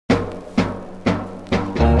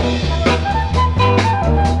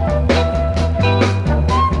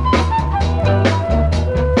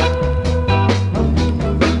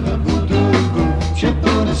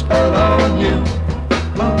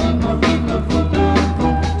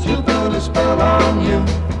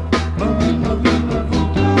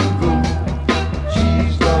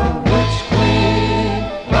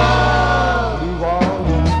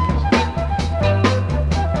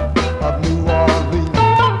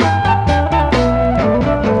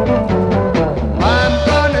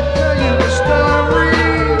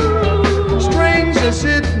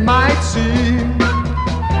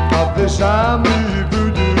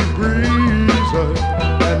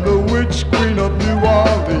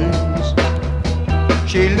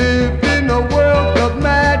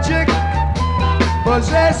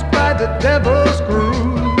the devil's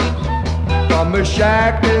cruise. From the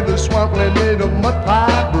shack near the swampland made of mud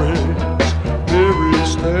pie bricks, Mary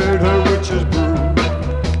stirred her witch's brew.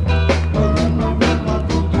 Marie, Marie, my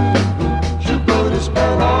voodoo, she'll put a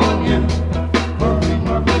spell on you. Marie,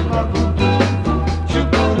 Marie, my voodoo, she'll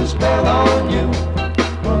put a spell on you.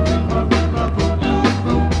 Marie, Marie, my voodoo,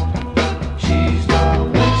 she's the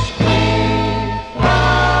witch queen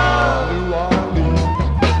of New Orleans,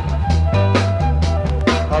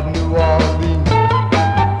 of New Orleans.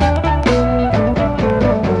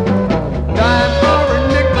 Dime for a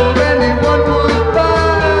nickel, anyone would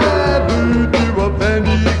buy voodoo of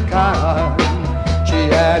any kind. She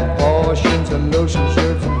had potions and lotions,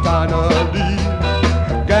 herbs and tiny,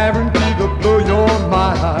 guaranteed to blow your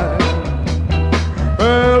mind.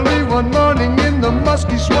 Early one morning in the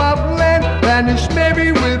musky swampland, vanished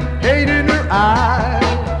Mary with hate in her eye.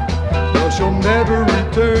 Though she'll never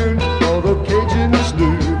return, all the Cajuns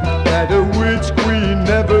knew that a witch queen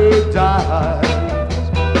never dies.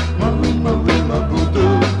 Marie, Marie, my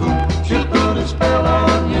voodoo, she'll put a spell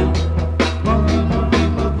on you. Marie, Marie,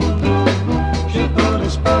 my voodoo, she'll put a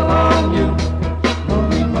spell on you.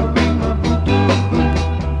 Marie, Marie, my voodoo,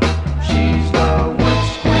 she's the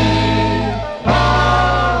witch queen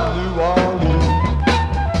of New Orleans,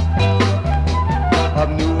 of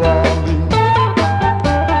New Orleans.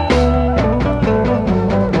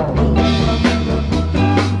 Marie, Marie, my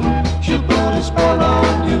voodoo, she'll put a spell on you.